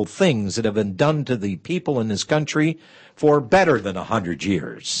illegal things that have been done to the people in this country for better than 100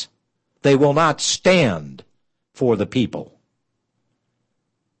 years. They will not stand for the people.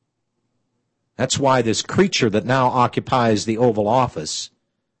 That's why this creature that now occupies the Oval Office,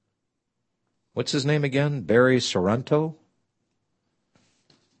 what's his name again? Barry Soetoro?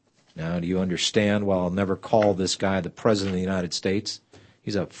 Now, do you understand why I'll never call this guy the President of the United States?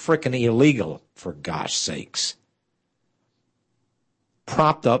 He's a frickin' illegal, for gosh sakes.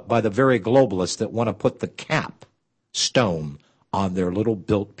 Propped up by the very globalists that want to put the capstone on their little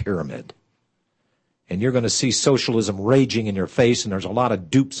built pyramid. And you're going to see socialism raging in your face, and there's a lot of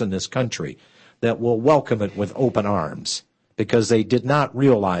dupes in this country that will welcome it with open arms, because they did not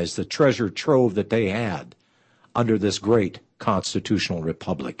realize the treasure trove that they had under this great constitutional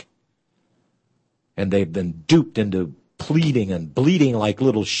republic. And they've been duped into pleading and bleeding like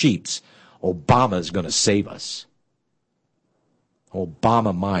little sheeps. Obama's going to save us.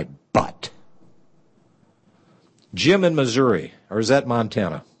 Obama my butt. Jim in Missouri, or is that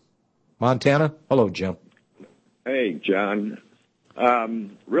Montana? Montana? Hello, Jim. Hey, John.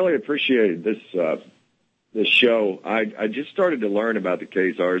 Really appreciated this show. I just started to learn about the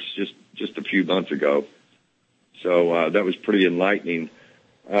Khazars just a few months ago, so that was pretty enlightening.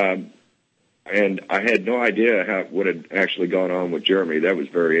 And I had no idea what had actually gone on with Germany. That was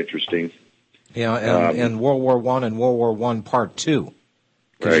very interesting. Yeah, and World War I and World War I Part 2.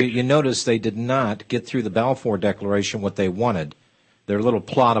 Because you notice they did not get through the Balfour Declaration what they wanted, their little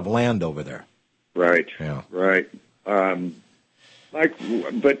plot of land over there. Right. Yeah. Right. Well, how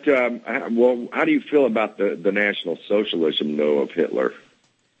do you feel about the National Socialism, though, of Hitler?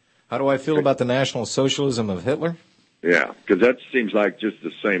 How do I feel about the National Socialism of Hitler? Yeah, because that seems like just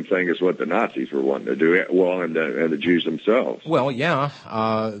the same thing as what the Nazis were wanting to do, well, and the Jews themselves. Well, yeah,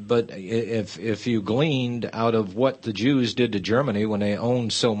 but if you gleaned out of what the Jews did to Germany when they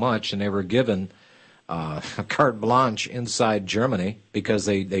owned so much and they were given carte blanche inside Germany because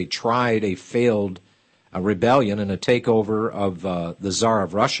they tried a failed rebellion and a takeover of the Tsar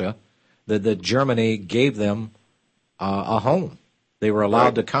of Russia, that Germany gave them a home. They were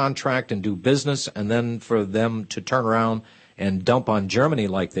allowed to contract and do business, and then for them to turn around and dump on Germany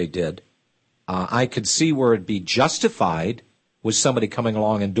like they did, I could see where it'd be justified with somebody coming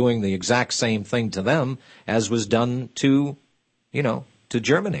along and doing the exact same thing to them as was done to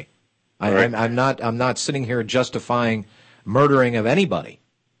Germany. Right. I'm not sitting here justifying murdering of anybody,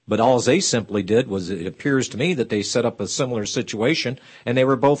 but all they simply did was, it appears to me that they set up a similar situation, and they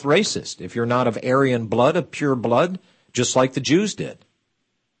were both racist. If you're not of Aryan blood, of pure blood, just like the Jews did.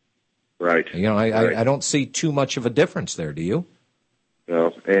 Right. I don't see too much of a difference there, do you?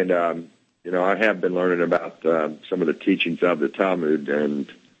 No, and, I have been learning about some of the teachings of the Talmud,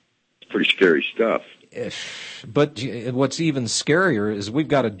 and it's pretty scary stuff. But what's even scarier is we've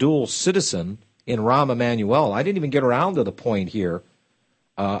got a dual citizen in Rahm Emanuel. I didn't even get around to the point here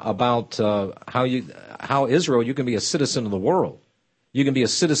about how Israel, you can be a citizen of the world. You can be a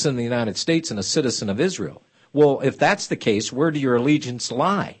citizen of the United States and a citizen of Israel. Well, if that's the case, where do your allegiance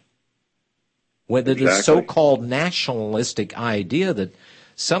lie? Whether this so-called nationalistic idea that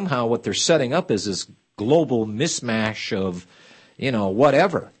somehow what they're setting up is this global mismatch of,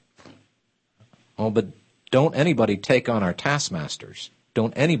 whatever. Oh, but don't anybody take on our taskmasters.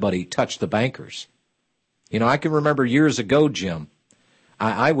 Don't anybody touch the bankers. I can remember years ago, Jim,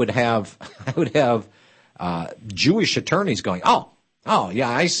 I would have Jewish attorneys going, Oh, yeah,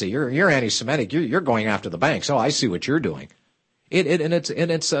 I see. You're anti-Semitic. You're going after the banks. Oh, I see what you're doing. In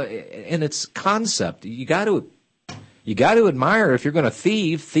its concept, you got to admire, if you're going to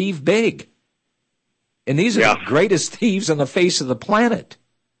thieve big. And these are the greatest thieves on the face of the planet.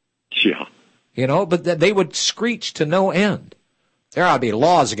 Yeah. But they would screech to no end. There ought to be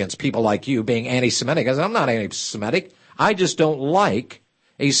laws against people like you being anti-Semitic. I said, I'm not anti-Semitic. I just don't like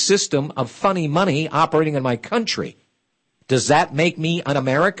a system of funny money operating in my country. Does that make me an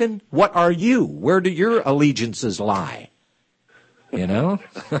American? What are you? Where do your allegiances lie? Anyway,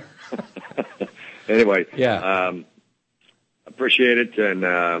 appreciate it,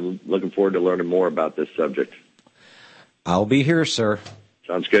 and looking forward to learning more about this subject. I'll be here, sir.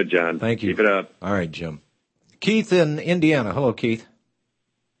 Sounds good, John. Thank you. Keep it up. All right, Jim. Keith in Indiana. Hello, Keith.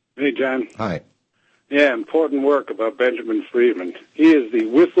 Hey, John. Hi. Yeah, important work about Benjamin Friedman. He is the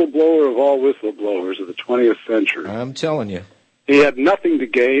whistleblower of all whistleblowers of the 20th century. I'm telling you. He had nothing to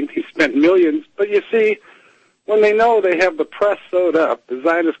gain. He spent millions. But you see, when they know they have the press sewed up, the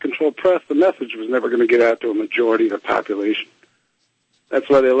Zionist-controlled press, the message was never going to get out to a majority of the population. That's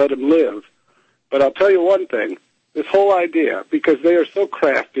why they let him live. But I'll tell you one thing. This whole idea, because they are so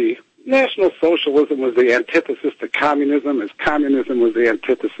crafty, National Socialism was the antithesis to communism, as communism was the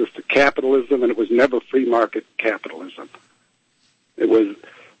antithesis to capitalism, and it was never free market capitalism. It was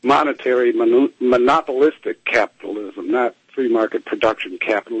monetary, monopolistic capitalism, not free market production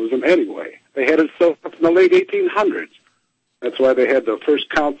capitalism anyway. They had it so up in the late 1800s. That's why they had the first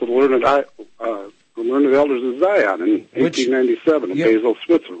council of learned elders of Zion in 1897 in Basel,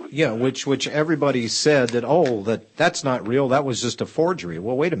 Switzerland. Yeah, which everybody said that's not real. That was just a forgery.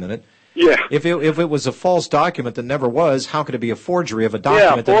 Well, wait a minute. Yeah. If it was a false document that never was, how could it be a forgery of a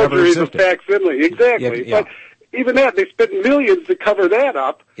document that never existed? Yeah, forgery is a facsimile. Exactly. Yeah. But even that, they spent millions to cover that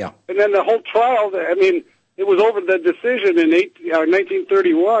up. Yeah. And then the whole trial, it was over the decision in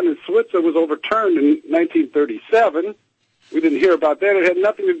 1931, and Switzerland was overturned in 1937. We didn't hear about that. It had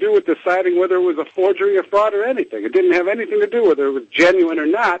nothing to do with deciding whether it was a forgery, a fraud, or anything. It didn't have anything to do whether it was genuine or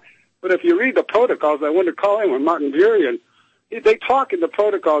not. But if you read the protocols, I wanted to call in with Martin Burian. They talk in the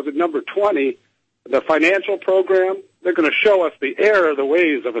protocols at number 20, the financial program. They're going to show us the error of the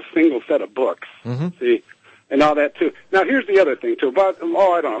ways of a single set of books. Mm-hmm. See, and all that too. Now, here's the other thing too. About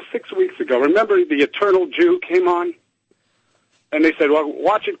 6 weeks ago, remember the Eternal Jew came on, and they said, "Well,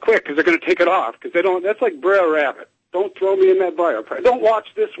 watch it quick because they're going to take it off because they don't." That's like Brer Rabbit. Don't throw me in that bio. Don't watch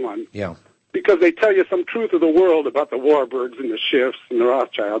this one. Yeah. Because they tell you some truth of the world about the Warburgs and the Schiffs and the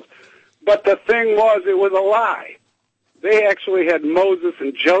Rothschilds. But the thing was, it was a lie. They actually had Moses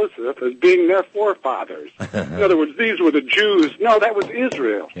and Joseph as being their forefathers. In other words, these were the Jews. No, that was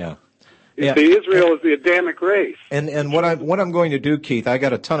Israel. Yeah. Israel is the Adamic race. And what I'm going to do, Keith, I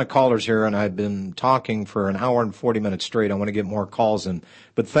got a ton of callers here, and I've been talking for an hour and 40 minutes straight. I want to get more calls in.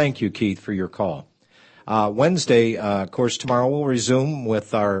 But thank you, Keith, for your call. Wednesday, of course, tomorrow we'll resume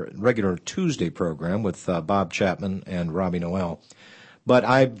with our regular Tuesday program with Bob Chapman and Robbie Noel. But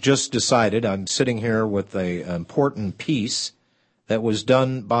I've just decided I'm sitting here with an important piece that was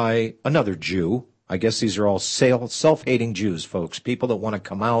done by another Jew. I guess these are all self-hating Jews, folks, people that want to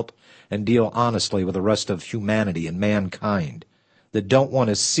come out and deal honestly with the rest of humanity and mankind, that don't want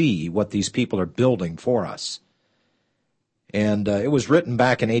to see what these people are building for us. And it was written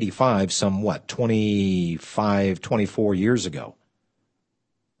back in 85, 24 years ago.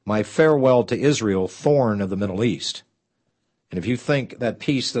 My Farewell to Israel, Thorn of the Middle East. And if you think that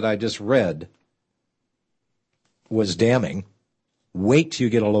piece that I just read was damning, wait till you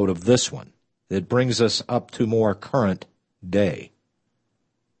get a load of this one. It brings us up to more current day.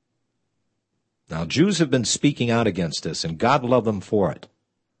 Now, Jews have been speaking out against this, and God love them for it.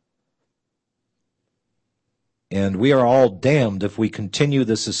 And we are all damned if we continue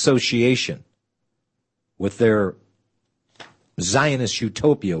this association with their Zionist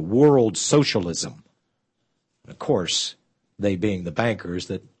utopia, world socialism. Of course, they being the bankers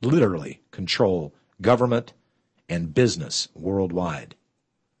that literally control government and business worldwide.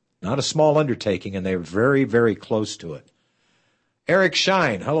 Not a small undertaking, and they're very, very close to it. Eric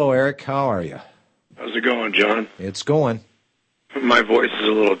Shine. Hello, Eric. How are you? How's it going, John? It's going. My voice is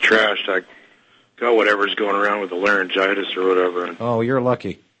a little trashed. I got whatever's going around with the laryngitis or whatever. Oh, you're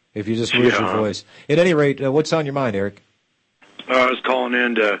lucky if you just lose your voice. At any rate, what's on your mind, Eric? I was calling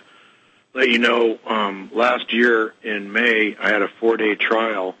in to let you know, last year in May, I had a 4-day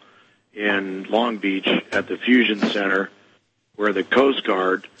trial in Long Beach at the Fusion Center where the Coast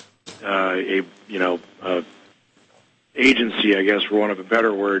Guard, agency, I guess, for want of a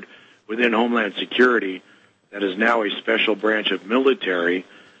better word, within Homeland Security, that is now a special branch of military,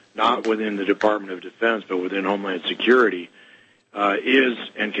 not within the Department of Defense, but within Homeland Security, is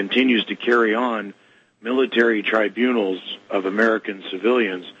and continues to carry on military tribunals of American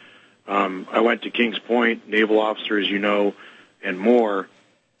civilians. I went to Kings Point, naval officer, as you know, and more,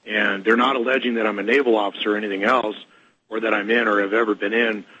 and they're not alleging that I'm a naval officer or anything else, or that I'm in or have ever been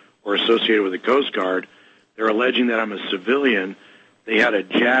in or associated with the Coast Guard. They're alleging that I'm a civilian. They had a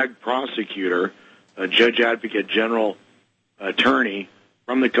JAG prosecutor, a Judge Advocate General attorney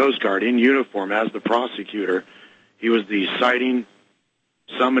from the Coast Guard in uniform as the prosecutor. He was the citing,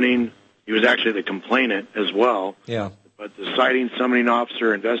 summoning, he was actually the complainant as well. Yeah. But the citing, summoning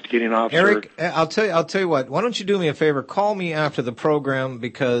officer, investigating officer. Eric, I'll tell you what. Why don't you do me a favor? Call me after the program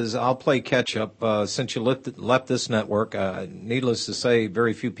because I'll play catch up. Since you left this network, needless to say,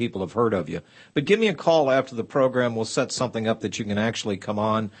 very few people have heard of you. But give me a call after the program. We'll set something up that you can actually come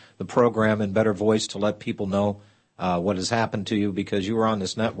on the program in better voice to let people know what has happened to you because you were on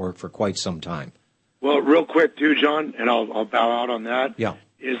this network for quite some time. Well, real quick too, John, and I'll bow out on that. Yeah.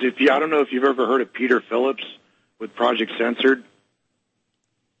 I don't know if you've ever heard of Peter Phillips with Project Censored.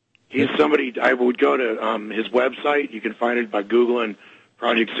 He's somebody, I would go to his website. You can find it by Googling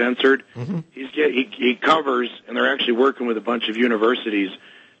Project Censored. Mm-hmm. He covers, and they're actually working with a bunch of universities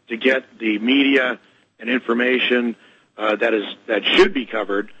to get the media and information that should be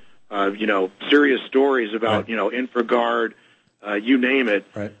covered, serious stories about, InfraGard, you name it.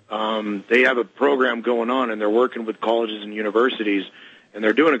 Right. They have a program going on, and they're working with colleges and universities, and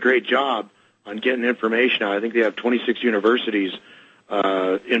they're doing a great job on getting information out. I think they have 26 universities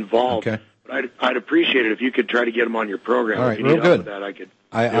involved. Okay. But I'd appreciate it if you could try to get them on your program. All right, if you real need good. Help with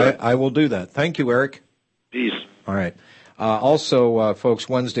that, I will do that. Thank you, Eric. Peace. All right. Also, folks,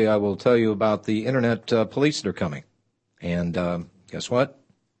 Wednesday I will tell you about the Internet police that are coming. And guess what?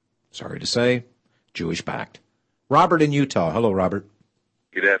 Sorry to say, Jewish-backed. Robert in Utah. Hello, Robert.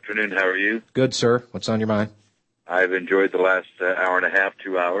 Good afternoon. How are you? Good, sir. What's on your mind? I've enjoyed the last hour and a half,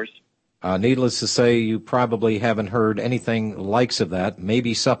 2 hours. Needless to say, you probably haven't heard anything likes of that.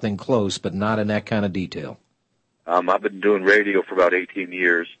 Maybe something close, but not in that kind of detail. I've been doing radio for about 18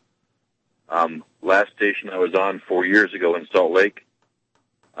 years. Last station I was on 4 years ago in Salt Lake.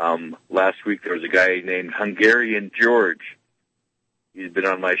 Last week there was a guy named Hungarian George. He's been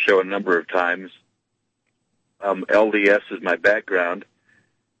on my show a number of times. LDS is my background,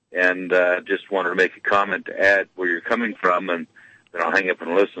 and just wanted to make a comment to add where you're coming from, and then I'll hang up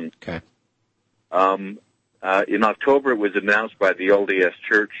and listen. Okay. In October, it was announced by the LDS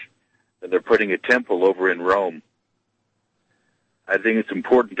Church that they're putting a temple over in Rome. I think it's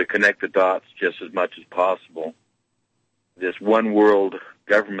important to connect the dots just as much as possible. This one world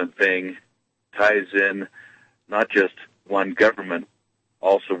government thing ties in not just one government,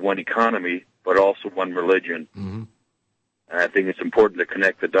 also one economy, but also one religion. Mm-hmm. And I think it's important to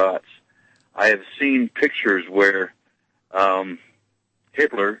connect the dots. I have seen pictures where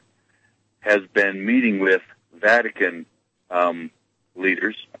Hitler has been meeting with Vatican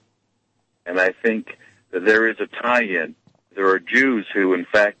leaders, and I think that there is a tie-in. There are Jews who, in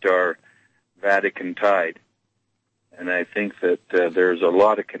fact, are Vatican-tied, and I think that there's a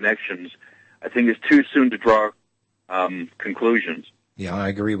lot of connections. I think it's too soon to draw conclusions. Yeah, I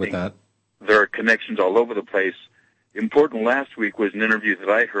agree with that. There are connections all over the place. Important last week was an interview that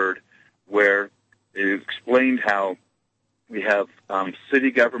I heard where it explained how we have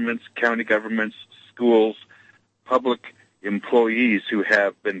city governments, county governments, schools, public employees who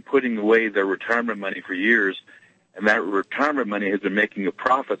have been putting away their retirement money for years, and that retirement money has been making a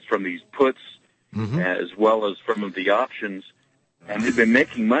profits from these puts as well as from the options, and they've been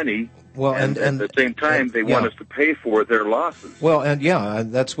making money. Well, and at the same time, they want us to pay for their losses. Well, and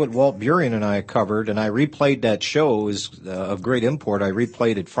that's what Walt Burien and I covered, and I replayed that show. Is of great import. I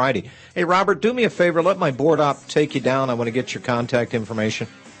replayed it Friday. Hey, Robert, do me a favor. Let my board op take you down. I want to get your contact information.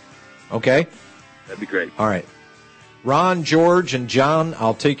 Okay? That'd be great. All right. Ron, George, and John,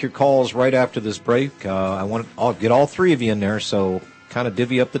 I'll take your calls right after this break. I'll get all three of you in there, so kind of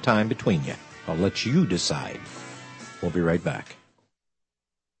divvy up the time between you. I'll let you decide. We'll be right back.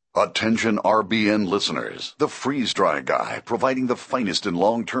 Attention RBN listeners. The Freeze Dry Guy, providing the finest in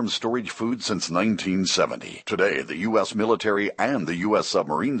long-term storage food since 1970. Today, the U.S. military and the U.S.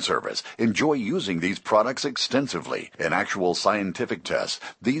 submarine service enjoy using these products extensively. In actual scientific tests,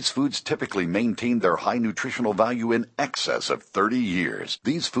 these foods typically maintain their high nutritional value in excess of 30 years.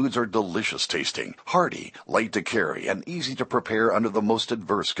 These foods are delicious tasting, hearty, light to carry, and easy to prepare under the most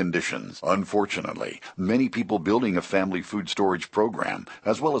adverse conditions. Unfortunately, many people building a family food storage program,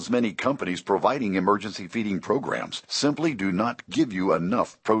 as well as many companies providing emergency feeding programs, simply do not give you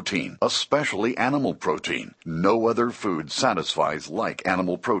enough protein, especially animal protein. No other food satisfies like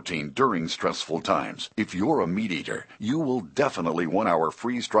animal protein during stressful times. If you're a meat eater, you will definitely want our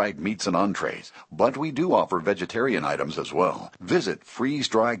freeze-dried meats and entrees, but we do offer vegetarian items as well. Visit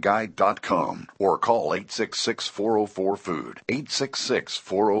freezedryguide.com or call 866-404-FOOD,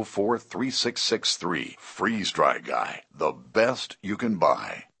 866-404-3663. Freeze Dry Guy, the best you can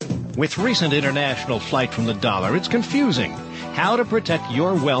buy. With recent international flight from the dollar, it's confusing. How to protect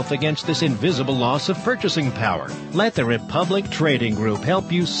your wealth against this invisible loss of purchasing power. Let the Republic Trading Group help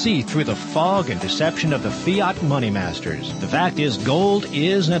you see through the fog and deception of the fiat money masters. The fact is, gold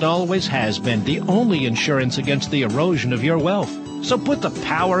is and always has been the only insurance against the erosion of your wealth. So put the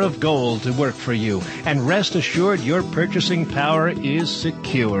power of gold to work for you, and rest assured your purchasing power is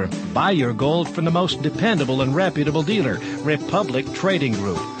secure. Buy your gold from the most dependable and reputable dealer, Republic Trading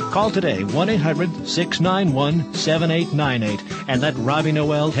Group. Call today, 1-800-691-7898, and let Robbie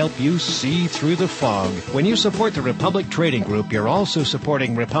Noel help you see through the fog. When you support the Republic Trading Group, you're also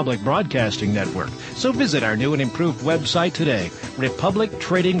supporting Republic Broadcasting Network. So visit our new and improved website today,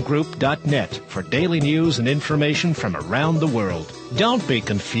 republictradinggroup.net, for daily news and information from around the world. Don't be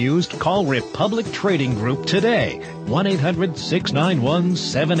confused. Call Republic Trading Group today,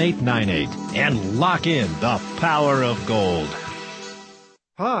 1-800-691-7898, and lock in the power of gold.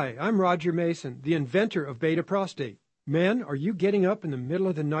 Hi, I'm Roger Mason, the inventor of Beta Prostate. Men, are you getting up in the middle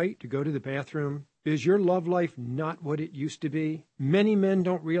of the night to go to the bathroom? Is your love life not what it used to be? Many men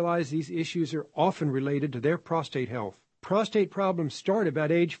don't realize these issues are often related to their prostate health. Prostate problems start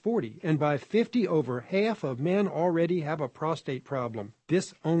about age 40, and by 50, over half of men already have a prostate problem.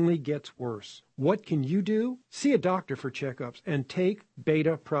 This only gets worse. What can you do? See a doctor for checkups and take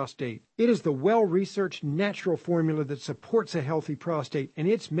Beta Prostate. It is the well-researched natural formula that supports a healthy prostate, and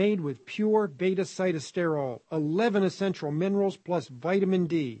it's made with pure beta-cytosterol, 11 essential minerals plus vitamin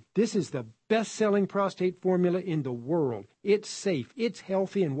D. This is the best-selling prostate formula in the world. It's safe, it's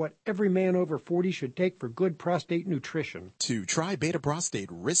healthy, and what every man over 40 should take for good prostate nutrition. To try Beta Prostate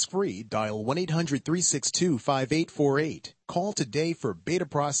risk-free, dial 1-800-362-5848. Call today for Beta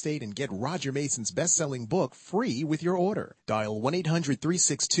Prostate and get Roger Mason's best-selling book free with your order. Dial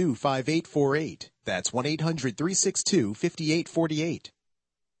 1-800-362-5848. That's 1-800-362-5848.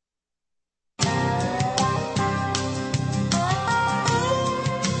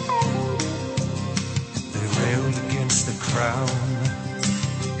 They railed against the crown.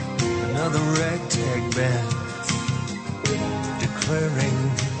 Another ragtag band declaring.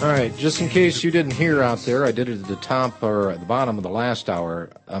 All right, just in case you didn't hear out there, I did it at the top or at the bottom of the last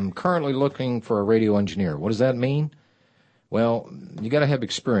hour. I'm currently looking for a radio engineer. What does that mean? Well, you got to have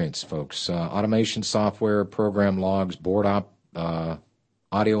experience, folks. Automation software, program logs, board op,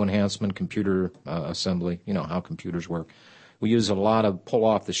 audio enhancement, computer assembly. You know how computers work. We use a lot of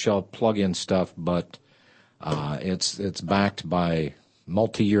pull-off-the-shelf plug-in stuff, but it's backed by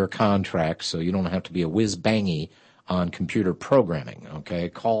multi-year contracts, so you don't have to be a whiz-bangy on computer programming, okay?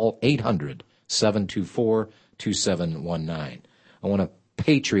 Call 800-724-2719. I want a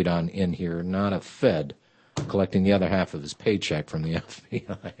patriot in here, not a Fed, collecting the other half of his paycheck from the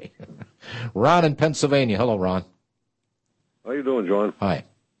FBI. Ron in Pennsylvania. Hello, Ron. How you doing, John? Hi.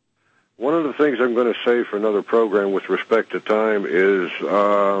 One of the things I'm going to say for another program with respect to time is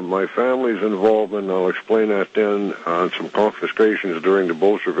my family's involvement, and I'll explain that then, on some confiscations during the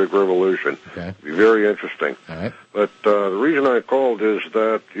Bolshevik Revolution. Okay. It'll be very interesting. All right. But the reason I called is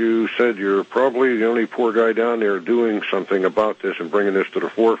that you said you're probably the only poor guy down there doing something about this and bringing this to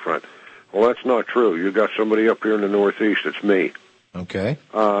the forefront. Well, that's not true. You got somebody up here in the Northeast. It's me. Okay.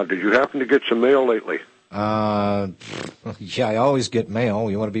 Did you happen to get some mail lately? Yeah, I always get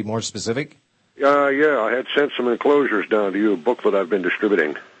mail. You want to be more specific? Yeah, I had sent some enclosures down to you, a booklet I've been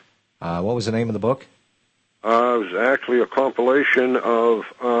distributing. What was the name of the book? It was actually a compilation of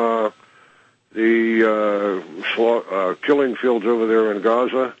the killing fields over there in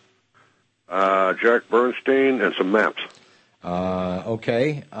Gaza, Jack Bernstein, and some maps.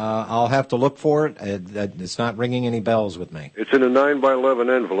 Okay. I'll have to look for it. It's not ringing any bells with me. It's in a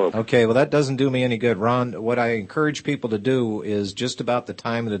 9x11 envelope. Okay, well, that doesn't do me any good. Ron, what I encourage people to do is just about the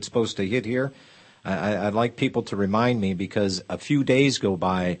time that it's supposed to hit here, I'd like people to remind me, because a few days go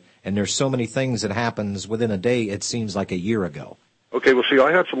by, and there's so many things that happens within a day, it seems like a year ago. Okay, well, see,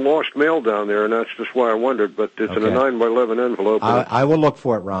 I had some lost mail down there, and that's just why I wondered, but it's in a 9x11 envelope. I will look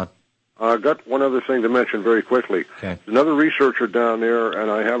for it, Ron. I got one other thing to mention very quickly. Okay. Another researcher down there, and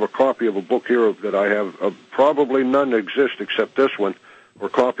I have a copy of a book here that I have. Probably none exist except this one, or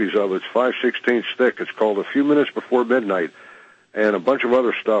copies of it. It's 5/16 thick. It's called A Few Minutes Before Midnight, and a bunch of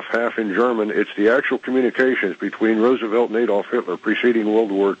other stuff, half in German. It's the actual communications between Roosevelt and Adolf Hitler preceding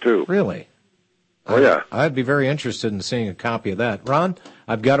World War II. Really? Oh, yeah. I'd be very interested in seeing a copy of that. Ron,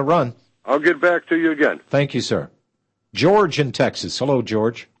 I've got to run. I'll get back to you again. Thank you, sir. George in Texas. Hello,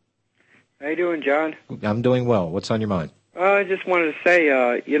 George. How you doing, John? I'm doing well. What's on your mind? I just wanted to say,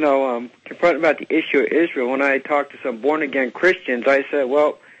 confronting about the issue of Israel, when I talked to some born-again Christians, I said,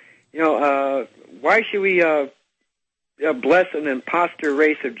 well, why should we bless an imposter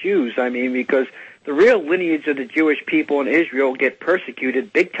race of Jews? I mean, because the real lineage of the Jewish people in Israel get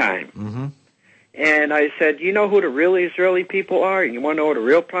persecuted big time. Mm-hmm. And I said, you know who the real Israeli people are? And you want to know what the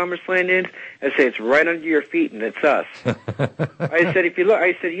real promised land is? I said, it's right under your feet, and it's us. I said, if you look,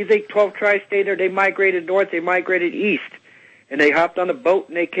 I said, you think 12 tribes stayed there? They migrated north, they migrated east. And they hopped on a boat,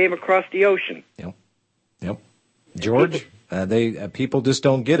 and they came across the ocean. Yep. George, people just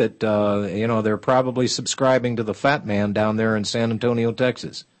don't get it. They're probably subscribing to the fat man down there in San Antonio,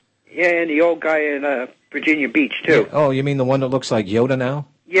 Texas. Yeah, and the old guy in Virginia Beach, too. Oh, you mean the one that looks like Yoda now?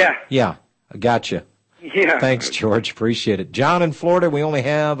 Yeah. Yeah. Gotcha. Yeah. Thanks, George. Appreciate it. John in Florida, we only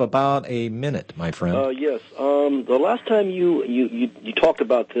have about a minute, my friend. Yes. The last time you talked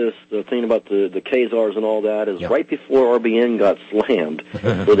about this, the thing about the Khazars and all that, is right before RBN got slammed,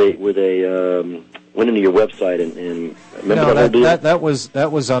 where they went into your website and remember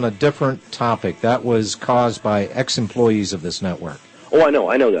that was on a different topic. That was caused by ex-employees of this network. Oh, I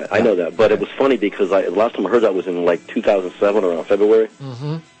know that. But it was funny because the last time I heard that was in like 2007 around February.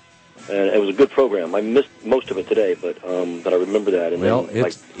 Mm-hmm. And it was a good program. I missed most of it today, but I remember that. And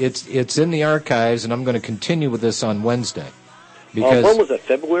it's in the archives, and I'm going to continue with this on Wednesday. Because when was that?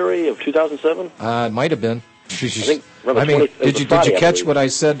 February of 2007? It might have been. Did you catch what I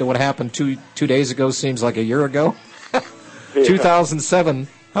said to what happened two days ago? Seems like a year ago. 2007.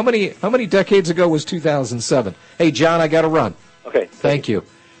 How many decades ago was 2007? Hey, John, I got to run. Okay. Thank you.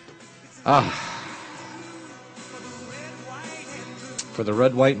 For the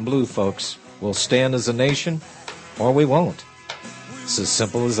red, white, and blue, folks, we'll stand as a nation, or we won't. It's as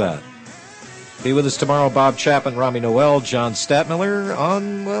simple as that. Be with us tomorrow, Bob Chapman, Rami Noel, John Stadtmiller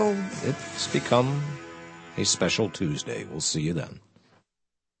on, it's become a special Tuesday. We'll see you then.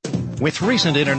 With recent